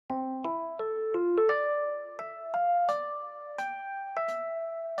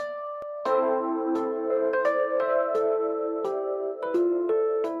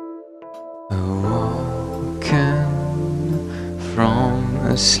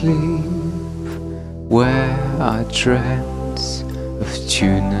asleep, where I dreamt of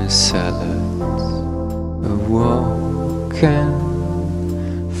tuna salads. Awoken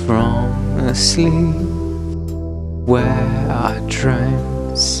from asleep, where I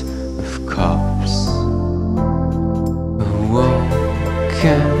dreamt of cups.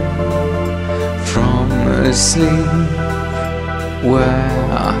 Awoken from asleep, where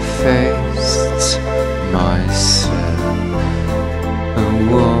I faced myself.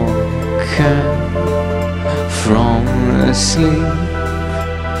 Awoken from asleep,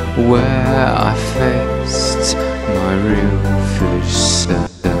 where I faced my real fish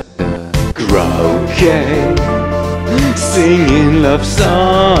self. Karaoke, singing love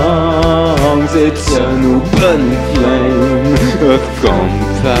songs, eternal burning flame of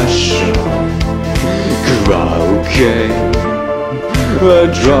compassion. Karaoke,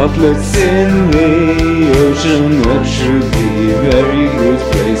 droplets in the ocean, a truly very good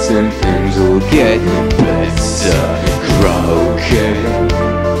place, and things will get better. Karaoke,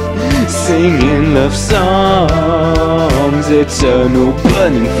 singing love songs, eternal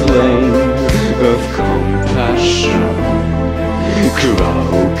burning flame of compassion.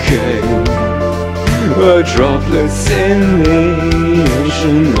 Karaoke, droplets in the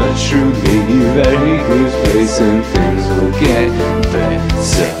ocean, a truly very good place, and things will get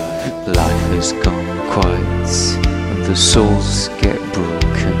better. Life has gone quiet, and the souls get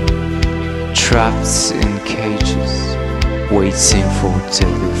broken, trapped in cages, waiting for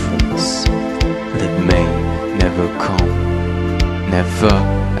deliverance that may never come, never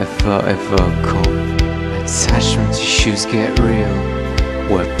ever ever come. Attachment issues get real,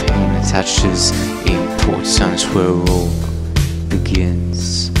 where pain attaches importance, where all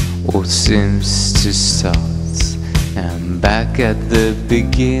begins or seems to start. And back at the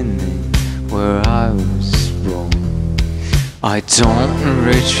beginning, where I was born. I don't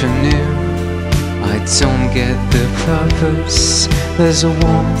reach for new, I don't get the purpose. There's a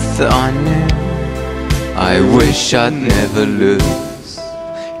warmth that I knew I wish I'd never lose.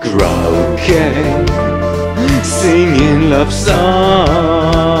 Karaoke, singing love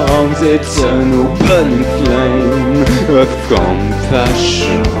songs, eternal burning flame of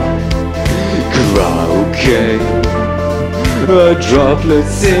compassion. Karaoke,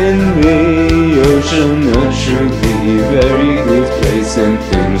 droplets in the ocean, a truly very good place, and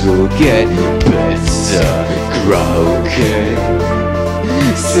things will get better. Karaoke,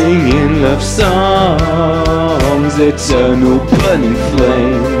 singing love songs, eternal burning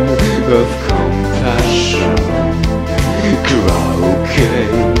flame of compassion. Karaoke,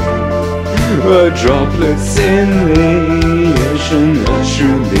 droplets in the ocean, a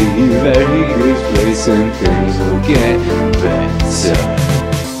truly very good place, and things will get better.